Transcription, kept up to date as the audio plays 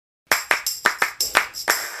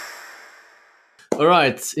All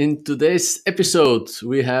right, in today's episode,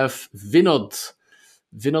 we have Vinod.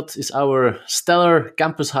 Vinod is our stellar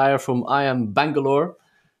campus hire from IM Bangalore.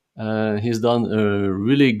 He's done a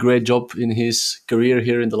really great job in his career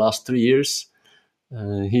here in the last 3 years.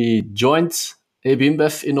 He joined AB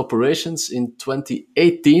InBev in operations in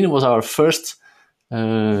 2018, was our first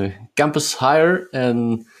campus hire,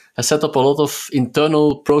 and has set up a lot of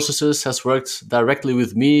internal processes, has worked directly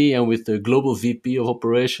with me and with the global VP of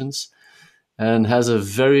operations, and has a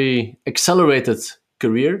very accelerated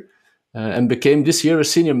career and became this year a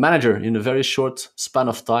senior manager in a very short span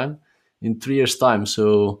of time, in 3 years' time.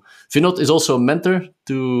 So Vinod is also a mentor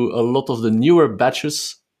to a lot of the newer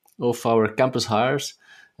batches of our campus hires,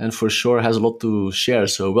 and for sure has a lot to share.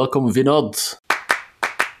 So welcome, Vinod.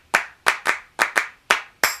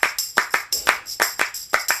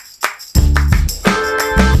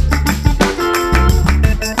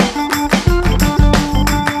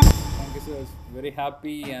 Thank you, sir. Very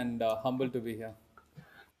happy and humbled to be here.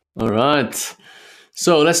 All right.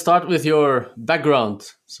 So let's start with your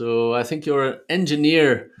background. So I think you're an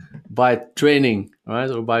engineer by training, right,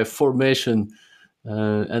 or by formation,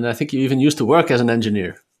 and I think you even used to work as an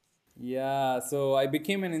engineer. Yeah, so I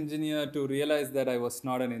became an engineer to realize that I was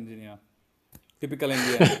not an engineer. Typical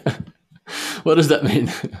Indian. What does that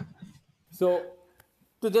mean? So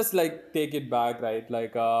to just like take it back, right?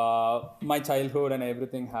 Like my childhood and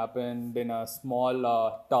everything happened in a small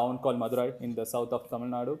town called Madurai in the south of Tamil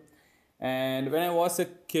Nadu. And when I was a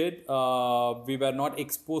kid, we were not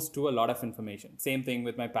exposed to a lot of information. Same thing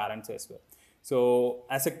with my parents as well. So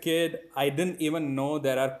as a kid, I didn't even know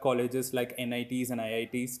there are colleges like NITs and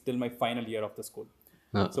IITs till my final year of the school.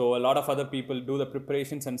 No. So a lot of other people do the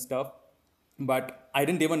preparations and stuff, but I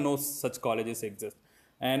didn't even know such colleges exist.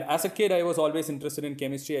 And as a kid, I was always interested in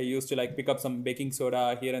chemistry. I used to like pick up some baking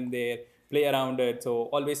soda here and there, play around it. So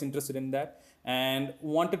always interested in that and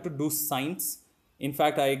wanted to do science. In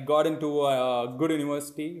fact, I got into a good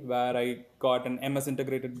university where I got an MS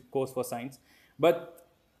integrated course for science. But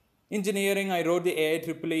engineering, I wrote the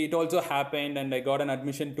AIEEE. It also happened, and I got an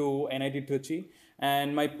admission to NIT Trichy.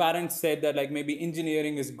 And my parents said that like maybe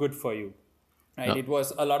engineering is good for you, right? No. It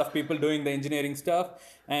was a lot of people doing the engineering stuff,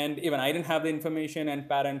 and even I didn't have the information. And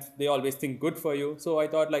parents, they always think good for you, so I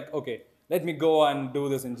thought like, okay, let me go and do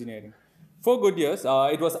this engineering. 4 good years,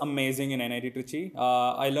 it was amazing in NIT Trichy.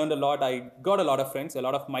 I learned a lot. I got a lot of friends. A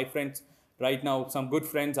lot of my friends right now, some good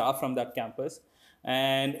friends are from that campus.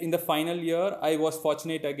 And in the final year, I was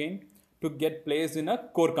fortunate again to get placed in a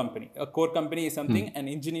core company. A core company is something Hmm. an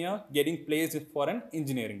engineer getting placed for an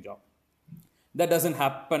engineering job. That doesn't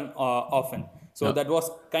happen often. So No. that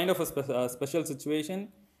was kind of a special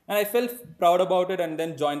situation, and I felt proud about it and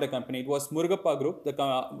then joined the company. It was Murugappa Group. The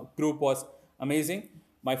group was amazing.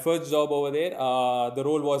 My first job over there, the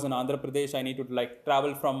role was in Andhra Pradesh. I need to like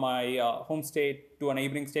travel from my home state to a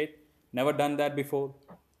neighboring state. Never done that before.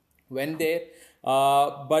 Went there.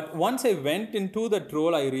 But once I went into that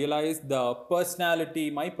role, I realized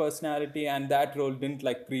my personality and that role didn't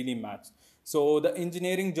like really match. So the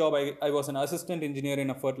engineering job, I was an assistant engineer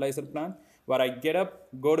in a fertilizer plant where I get up,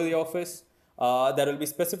 go to the office. There will be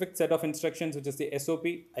specific set of instructions, which is the SOP.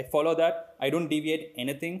 I follow that. I don't deviate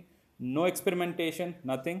anything. No experimentation,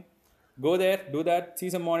 nothing. Go there, do that, see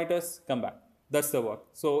some monitors, come back. That's the work.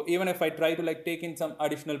 So even if I try to like take in some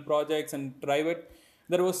additional projects and drive it,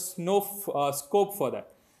 there was no scope for that.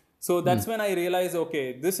 So Hmm. that's when I realized,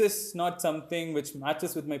 okay, this is not something which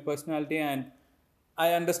matches with my personality, and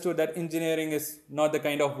I understood that engineering is not the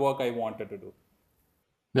kind of work I wanted to do.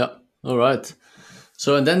 Yeah. All right.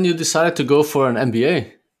 So and then you decided to go for an MBA.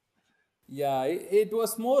 Yeah, it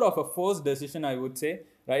was more of a forced decision, I would say,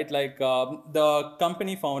 right? Like the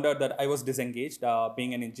company found out that I was disengaged,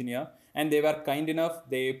 being an engineer, and they were kind enough.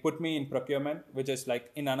 They put me in procurement, which is like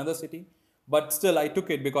in another city, but still I took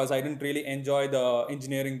it because I didn't really enjoy the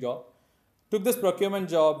engineering job. Took this procurement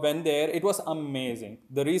job, went there. It was amazing.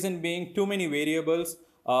 The reason being too many variables.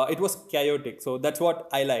 It was chaotic. So that's what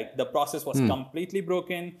I like. The process was Hmm. completely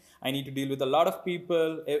broken. I need to deal with a lot of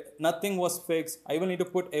people. Nothing was fixed. I will need to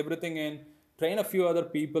put everything in, train a few other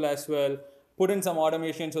people as well, put in some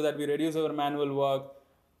automation so that we reduce our manual work,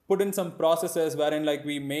 put in some processes wherein like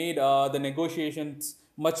we made the negotiations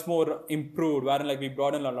much more improved, wherein like we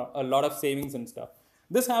brought in a lot of savings and stuff.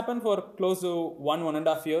 This happened for close to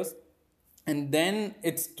 1.5 years, and then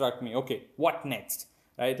it struck me, okay, what next?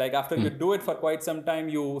 Right? Like after you Hmm. do it for quite some time,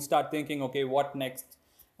 you start thinking, okay, what next?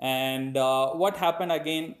 And what happened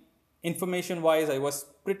again, information wise, I was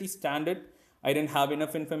pretty standard. I didn't have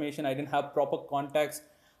enough information. I didn't have proper contacts.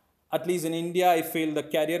 At least in India, I feel the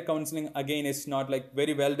career counseling again is not like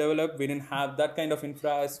very well developed. We didn't have that kind of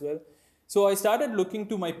infra as well. So I started looking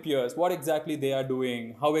to my peers, what exactly they are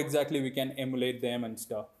doing, how exactly we can emulate them and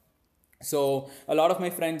stuff. So a lot of my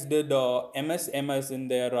friends did MS in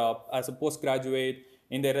their as a postgraduate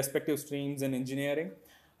in their respective streams in engineering.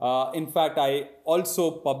 In fact, I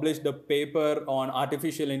also published a paper on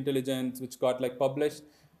artificial intelligence, which got like published,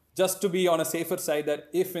 just to be on a safer side that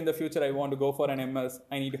if in the future I want to go for an MS,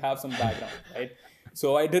 I need to have some background, right?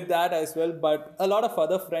 So I did that as well. But a lot of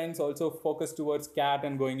other friends also focused towards CAT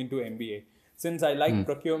and going into MBA. Since I like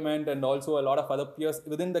procurement and also a lot of other peers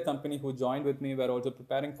within the company who joined with me were also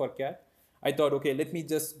preparing for CAT, I thought, okay, let me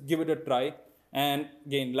just give it a try. And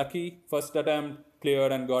again, lucky, first attempt,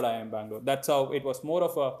 cleared and got IIM Bangalore. That's how it was more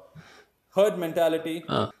of a herd mentality.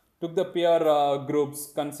 Ah, Took the peer groups,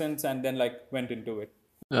 consents, and then like went into it.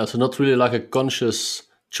 yeah, so not really like a conscious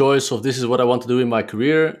choice of this is what I want to do in my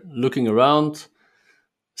career. Looking around,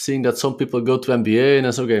 seeing that some people go to MBA, and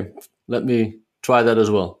I said, okay, let me try that as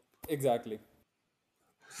well. Exactly.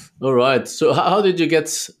 All right. So how did you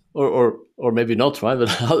get, or maybe not, right? But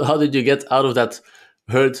how did you get out of that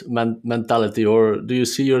mentality, or do you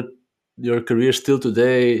see your career still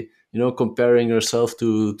today? You know, comparing yourself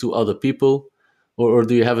to other people, or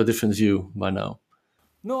do you have a different view by now?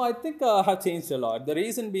 No, I think have changed a lot. The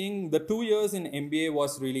reason being the 2 years in MBA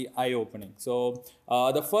was really eye-opening. So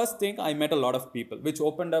the first thing I met a lot of people, which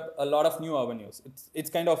opened up a lot of new avenues.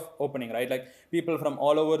 It's kind of opening, right? Like people from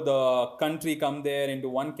all over the country come there into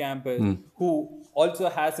one campus who also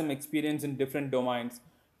has some experience in different domains.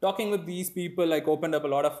 Talking with these people like opened up a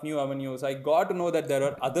lot of new avenues. I got to know that there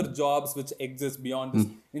are other jobs which exist beyond this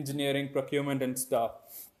engineering, procurement, and stuff.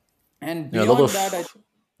 And Yeah, a lot beyond that, I of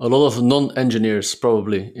a lot of non-engineers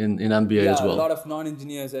probably in MBA as yeah, a well. lot of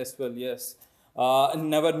non-engineers as well. Yes,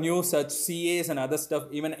 never knew such CAs and other stuff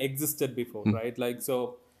even existed before, right? Like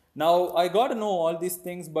so, now I got to know all these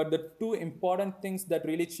things, but the two important things that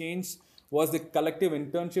really changed was the collective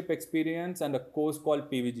internship experience and a course called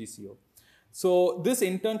PVGCO. So this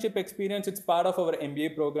internship experience, it's part of our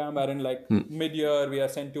MBA program, wherein like mid-year we are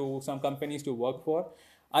sent to some companies to work for.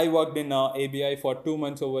 I worked in ABI for 2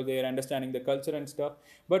 months over there, understanding the culture and stuff.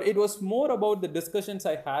 But it was more about the discussions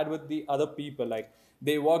I had with the other people. Like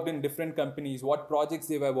they worked in different companies, what projects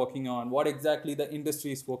they were working on, what exactly the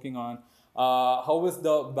industry is working on, how is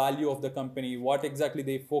the value of the company, what exactly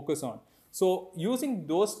they focus on. So using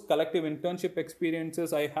those collective internship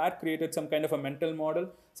experiences, I had created some kind of a mental model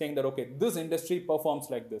saying that, okay, this industry performs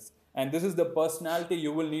like this. And this is the personality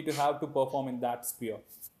you will need to have to perform in that sphere.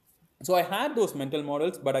 So I had those mental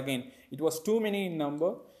models, but again, it was too many in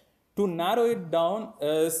number. To narrow it down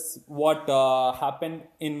is what happened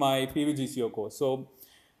in my PVGCO course. So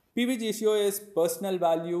PVGCO is personal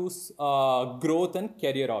values, growth and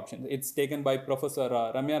career options. It's taken by Professor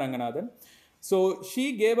Ramya Ranganathan. So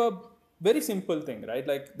she gave a very simple thing, right?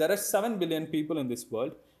 Like there are 7 billion people in this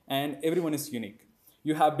world and everyone is unique.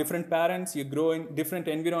 You have different parents, you grow in different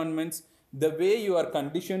environments. The way you are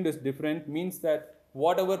conditioned is different, means that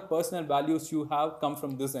whatever personal values you have come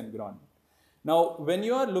from this environment. Now, when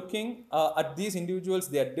you are looking at these individuals,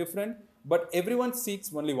 they are different, but everyone seeks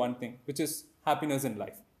only one thing, which is happiness in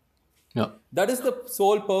life. Yeah. That is the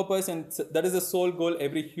sole purpose and that is the sole goal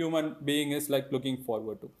every human being is like looking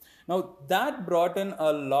forward to. Now that brought in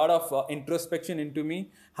a lot of introspection into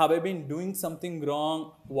me. Have I been doing something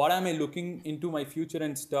wrong? What am I looking into my future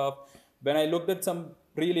and stuff? When I looked at some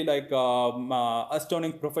really like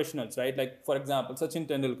astounding professionals, right? Like for example, Sachin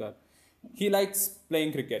Tendulkar. He likes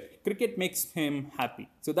playing cricket. Cricket makes him happy.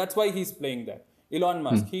 So that's why he's playing that. Elon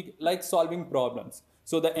Musk, he likes solving problems.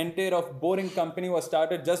 So the entire of Boring Company was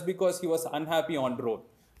started just because he was unhappy on road,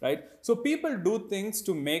 right? So people do things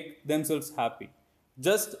to make themselves happy.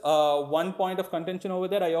 Just one point of contention over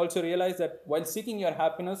there, I also realized that while seeking your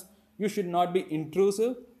happiness, you should not be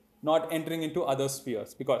intrusive, not entering into other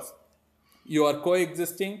spheres because you are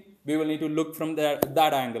coexisting. We will need to look from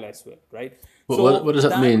that angle as well, right? What So does that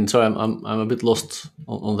that mean? Sorry, I'm a bit lost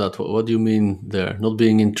on that. What do you mean there? Not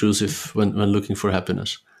being intrusive when looking for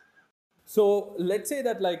happiness. So let's say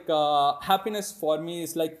that like happiness for me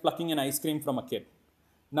is like plucking an ice cream from a kid.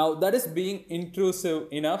 Now that is being intrusive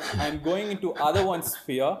enough. I'm going into other one's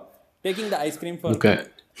sphere, taking the ice cream for Okay.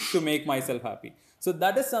 to make myself happy. So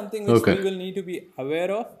that is something which Okay. we will need to be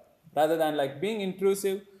aware of rather than like being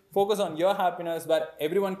intrusive. Focus on your happiness where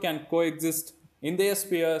everyone can coexist in their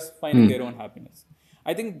spheres, finding their own happiness.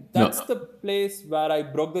 I think No. that's the place where I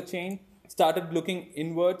broke the chain, started looking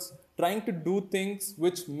inwards, trying to do things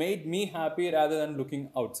which made me happy rather than looking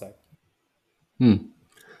outside.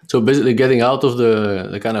 So basically, getting out of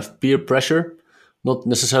the kind of peer pressure, not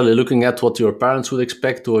necessarily looking at what your parents would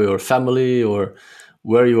expect or your family or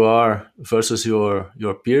where you are versus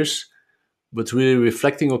your peers, but really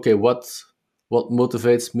reflecting, okay, what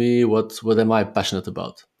motivates me, what am I passionate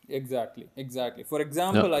about? Exactly, exactly. For Yeah.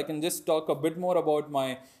 example, I can just talk a bit more about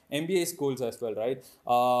my MBA schools as well, right?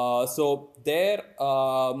 So there,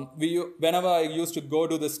 whenever I used to go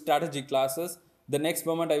to the strategy classes, the next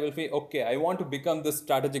moment I will feel, okay, I want to become the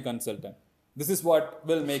strategy consultant. This is what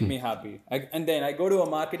will make me happy. And then I go to a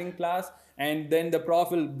marketing class, and then the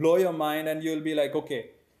prof will blow your mind, and you'll be like, okay,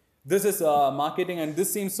 this is marketing, and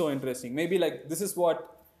this seems so interesting. Maybe like this is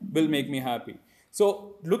what will make me happy.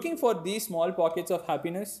 So looking for these small pockets of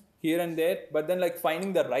happiness here and there, but then like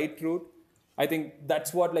finding the right route, I think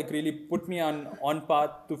that's what like really put me on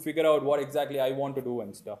path to figure out what exactly I want to do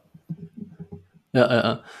and stuff.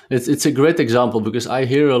 Yeah, it's a great example because I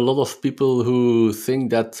hear a lot of people who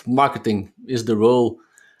think that marketing is the role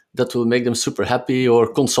that will make them super happy,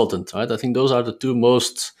 or consultant, right? I think those are the two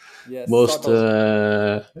Yes, sort most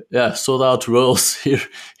of. yeah, sought out roles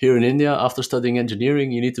here in India. After studying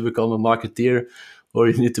engineering, you need to become a marketeer, or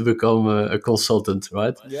you need to become a consultant,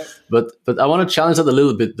 right? Yep. But I want to challenge that a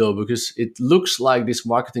little bit though, because it looks like this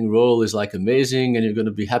marketing role is like amazing, and you're going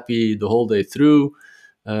to be happy the whole day through.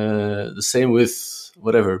 The same with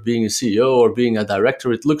whatever, being a CEO or being a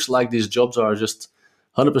director. It looks like these jobs are just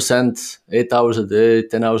 100%, 8 hours a day,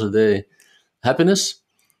 10 hours a day happiness.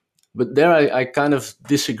 But there I kind of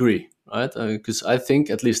disagree, right? Because I think,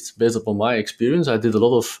 at least based upon my experience, I did a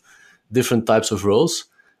lot of different types of roles.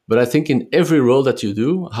 But I think in every role that you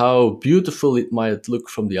do, how beautiful it might look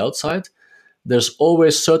from the outside, there's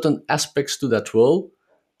always certain aspects to that role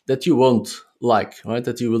that you won't like, right?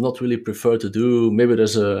 That you will not really prefer to do. Maybe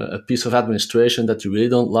there's a piece of administration that you really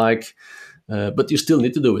don't like, but you still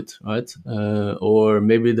need to do it, right? Or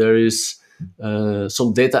maybe there is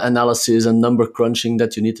some data analysis and number crunching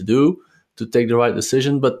that you need to do to take the right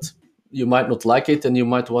decision, but you might not like it, and you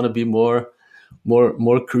might want to be more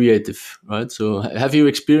creative, right? So have you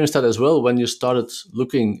experienced that as well when you started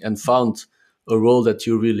looking and found a role that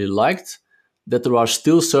you really liked, that there are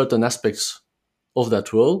still certain aspects of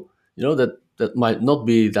that role, that might not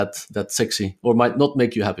be that sexy or might not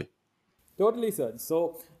make you happy? Totally, sir.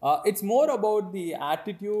 So it's more about the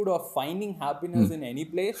attitude of finding happiness Mm, in any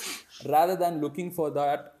place rather than looking for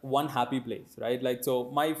that one happy place, right? Like, so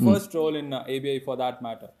my mm, first role in ABI for that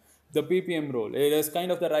matter, the PPM role, it is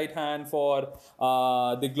kind of the right hand for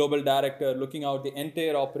the global director, looking out the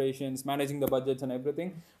entire operations, managing the budgets and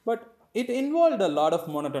everything. But it involved a lot of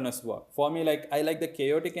monotonous work. For me, like I like the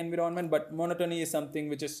chaotic environment, but monotony is something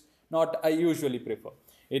which is not I usually prefer.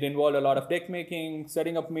 It involved a lot of deck making,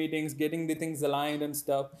 setting up meetings, getting the things aligned and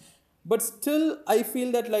stuff. But still, I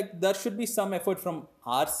feel that like there should be some effort from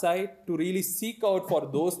our side to really seek out for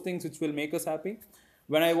those things which will make us happy.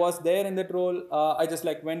 When I was there in that role, I just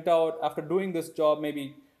like went out after doing this job,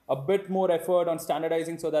 maybe a bit more effort on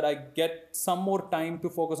standardizing so that I get some more time to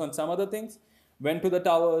focus on some other things. Went to the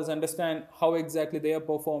towers, understand how exactly they are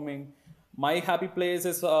performing. My happy place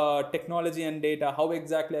is technology and data, how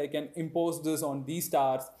exactly I can impose this on these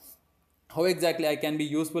stars, how exactly I can be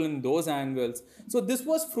useful in those angles. So this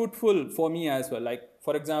was fruitful for me as well. Like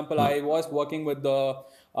for example, yeah, I was working with the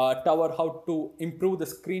tower how to improve the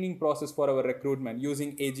screening process for our recruitment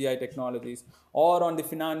using AGI technologies, or on the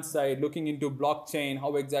finance side looking into blockchain,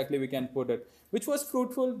 how exactly we can put it, which was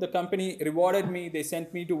fruitful. The company rewarded me. They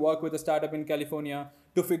sent me to work with a startup in California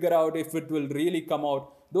to figure out if it will really come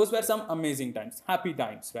out. Those were some amazing times, happy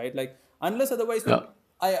times, right? Like unless otherwise, yeah,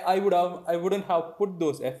 like I wouldn't have put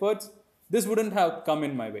those efforts, this wouldn't have come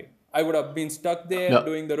in my way. I would have been stuck there yeah.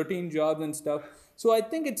 doing the routine jobs and stuff. So I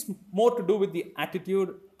think it's more to do with the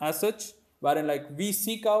attitude as such, wherein like we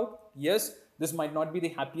seek out, yes, this might not be the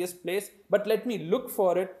happiest place, but let me look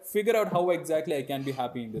for it, figure out how exactly I can be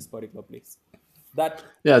happy in this particular place. That,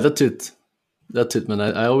 Yeah, that's it. That's it, man.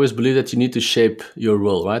 I always believe that you need to shape your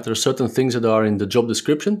role, right? There are certain things that are in the job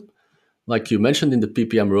description, like you mentioned in the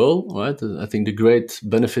PPM role, right? I think the great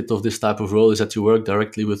benefit of this type of role is that you work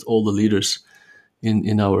directly with all the leaders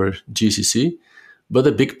in our GCC. But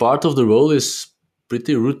a big part of the role is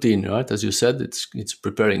pretty routine, right? As you said, it's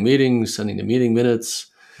preparing meetings, sending the meeting minutes,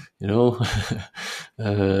 you know,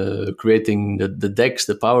 creating the decks,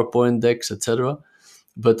 the PowerPoint decks, etc.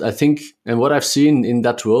 But I think, and what I've seen in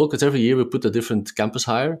that role, because every year we put a different campus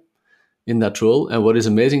hire in that role, and what is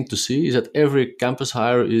amazing to see is that every campus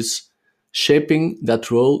hire is shaping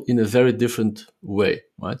that role in a very different way,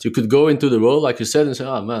 right? You could go into the role, like you said, and say,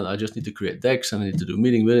 oh man, I just need to create decks and I need to do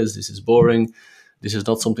meeting minutes. This is boring. This is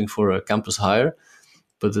not something for a campus hire.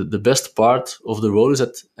 But the best part of the role is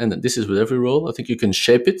that, and this is with every role, I think you can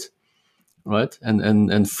shape it, right?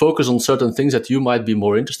 And focus on certain things that you might be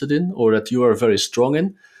more interested in or that you are very strong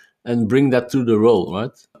in. and bring that to the role,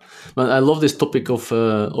 right? But I love this topic of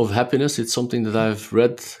happiness. It's something that I've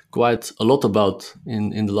read quite a lot about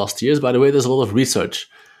in the last years. By the way, there's a lot of research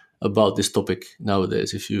about this topic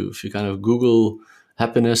nowadays. If you kind of Google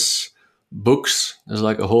happiness books, there's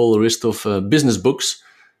like a whole list of business books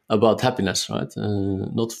about happiness, right?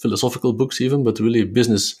 Not philosophical books even, but really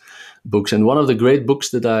business books. And one of the great books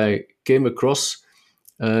that I came across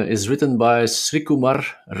is written by Srikumar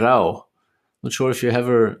Rao. Not sure if you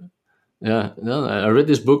ever, yeah, no, I read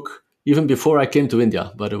this book even before I came to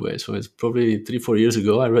India, by the way. So it's probably 3-4 years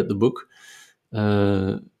ago I read the book.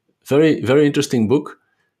 Very, very interesting book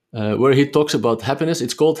where he talks about happiness.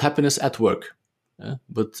 It's called Happiness at Work.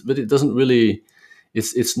 But it doesn't really,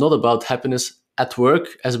 it's not about happiness at work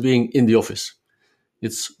as being in the office.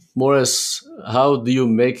 It's more as how do you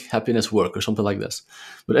make happiness work or something like this.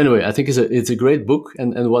 But anyway, I think it's a great book.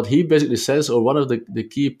 And what he basically says, or one of the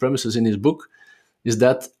key premises in his book, is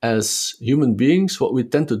that as human beings, what we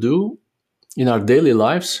tend to do in our daily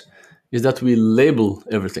lives is that we label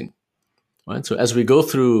everything. Right? So as we go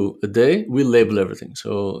through a day, we label everything.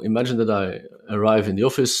 So imagine that I arrive in the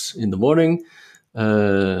office in the morning,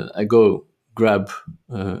 I go grab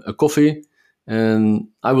a coffee, and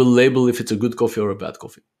I will label if it's a good coffee or a bad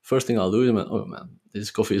coffee. First thing I'll do is, oh man,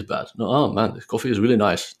 this coffee is bad. No, oh man, this coffee is really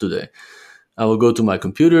nice today. I will go to my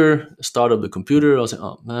computer, start up the computer. I'll say,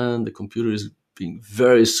 oh man, the computer is being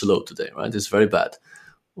very slow today, right? It's very bad.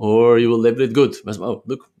 Or you will label it good. Oh,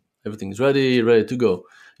 look, everything is ready to go.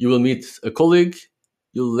 You will meet a colleague,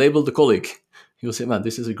 you'll label the colleague. You'll say, man,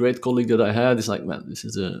 this is a great colleague that I had. It's like, man, this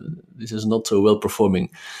is not so well performing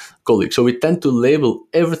colleague. So we tend to label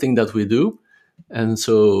everything that we do. And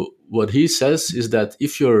so what he says is that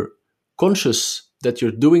if you're conscious that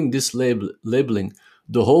you're doing this labeling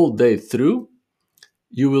the whole day through,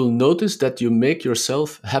 you will notice that you make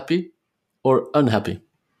yourself happy or unhappy.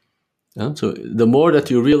 Yeah? So the more that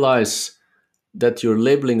you realize that you're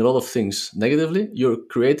labeling a lot of things negatively, you're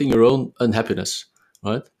creating your own unhappiness,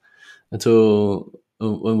 right? And so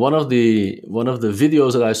one of the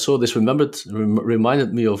videos that I saw, this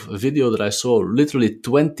reminded me of a video that I saw literally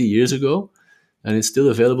 20 years ago, and it's still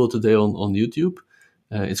available today on YouTube.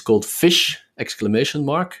 It's called Fish! Exclamation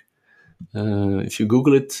mark. If you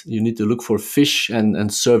Google it, you need to look for fish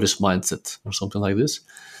and service mindset or something like this.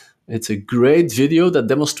 It's a great video that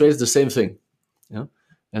demonstrates the same thing. Yeah?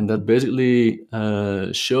 And that basically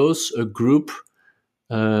shows a group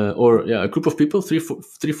a group of people, three,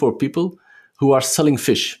 four people who are selling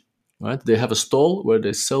fish, right? They have a stall where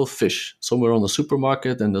they sell fish somewhere on the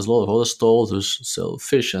supermarket, and there's a lot of other stalls who sell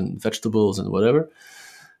fish and vegetables and whatever.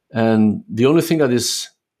 And the only thing that is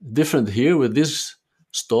different here with this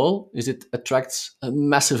stall is it attracts a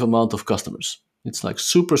massive amount of customers. It's like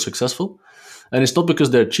super successful. And it's not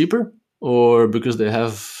because they're cheaper or because they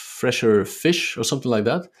have fresher fish or something like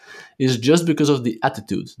that. It's just because of the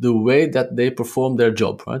attitude, the way that they perform their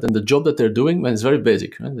job, right? And the job that they're doing, man, is very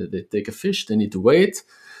basic, right? They take a fish, they need to weigh it,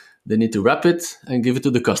 they need to wrap it and give it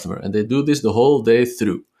to the customer. And they do this the whole day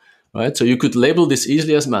through, right? So you could label this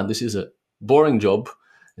easily as, man, this is a boring job.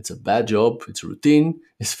 It's a bad job. It's routine.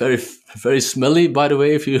 It's very, very smelly, by the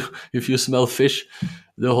way, if you smell fish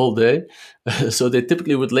the whole day. So they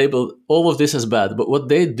typically would label all of this as bad. But what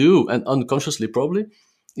they do, and unconsciously probably,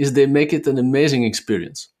 is they make it an amazing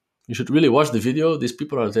experience. You should really watch the video. These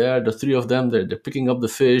people are there, the three of them, they're picking up the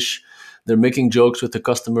fish. They're making jokes with the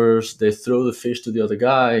customers. They throw the fish to the other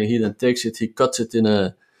guy. He then takes it. He cuts it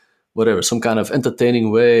in some kind of entertaining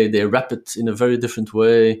way. They wrap it in a very different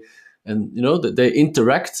way. And, they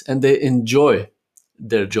interact and they enjoy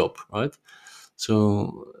their job, right?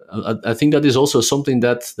 So I think that is also something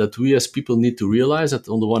that we as people need to realize, that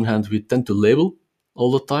on the one hand, we tend to label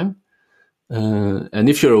all the time. And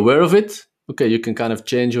if you're aware of it, okay, you can kind of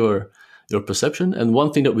change your perception. And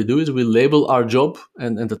one thing that we do is we label our job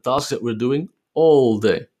and the tasks that we're doing all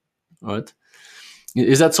day, right?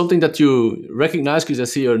 Is that something that you recognize? Because I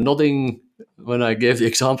see you're nodding when I gave the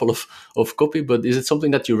example of copy, but is it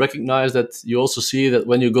something that you recognize, that you also see that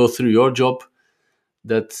when you go through your job,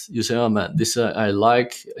 that you say, oh man, this I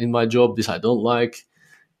like in my job, this I don't like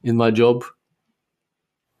in my job?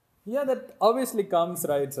 Yeah, that obviously comes,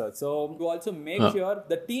 right, sir. So you also make Uh, sure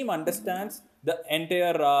the team understands the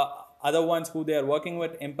entire other ones who they are working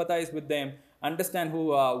with, empathize with them, understand who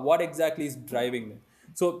what exactly is driving them.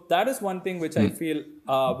 So that is one thing which I feel,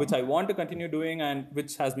 which I want to continue doing and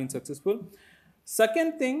which has been successful.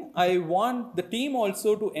 Second thing, I want the team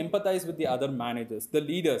also to empathize with the other managers, the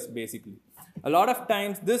leaders, basically. A lot of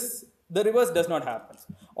times, the reverse does not happen.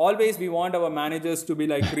 Always, we want our managers to be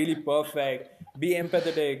like really perfect, be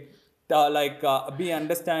empathetic, be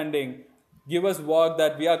understanding. give us work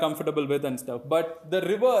that we are comfortable with and stuff. But the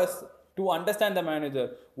reverse, to understand the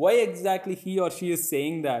manager, why exactly he or she is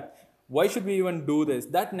saying that, why should we even do this,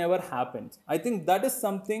 that never happens. I think that is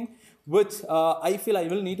something which I feel I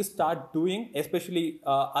will need to start doing, especially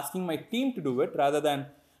asking my team to do it rather than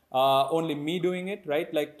only me doing it,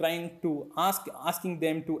 right? Like trying to asking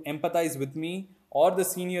them to empathize with me or the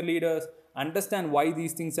senior leaders, understand why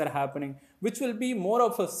these things are happening, which will be more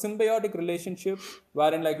of a symbiotic relationship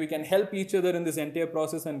wherein like we can help each other in this entire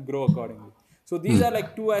process and grow accordingly. So these are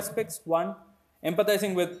like two aspects. One,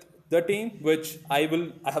 empathizing with the team, which I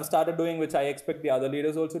have started doing, which I expect the other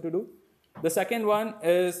leaders also to do. The second one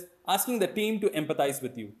is asking the team to empathize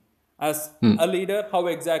with you. As a leader, how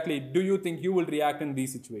exactly do you think you will react in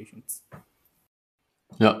these situations?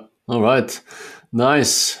 Yeah. All right.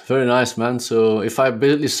 Nice. Very nice, man. So if I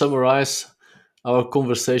basically summarize our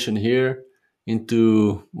conversation here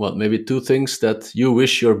into what, maybe two things that you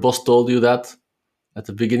wish your boss told you that at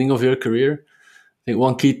the beginning of your career. I think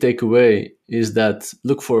one key takeaway is that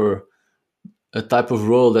look for a type of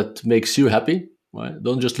role that makes you happy, right?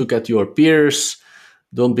 Don't just look at your peers.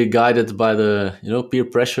 Don't be guided by the peer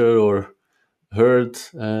pressure or herd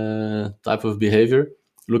type of behavior.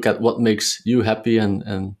 Look at what makes you happy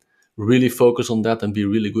and really focus on that and be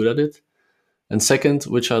really good at it. And second,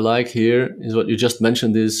 which I like here, is what you just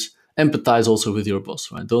mentioned, is empathize also with your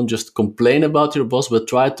boss, right? Don't just complain about your boss, but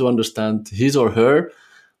try to understand his or her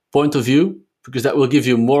point of view, because that will give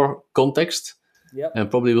you more context Yep.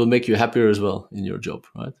 and probably will make you happier as well in your job,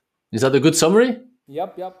 right? Is that a good summary?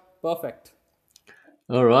 Yep. Perfect.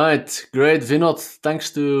 All right, great. Vinod,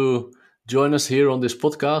 thanks to join us here on this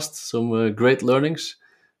podcast. Some great learnings,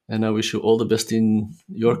 and I wish you all the best in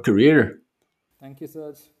your career. Thank you,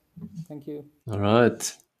 Serge. Thank you. All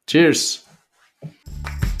right, cheers.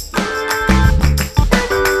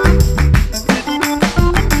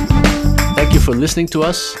 Thank you for listening to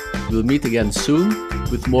us. We'll meet again soon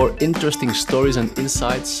with more interesting stories and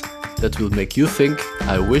insights that will make you think,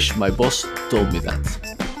 I wish my boss told me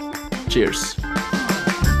that. Cheers.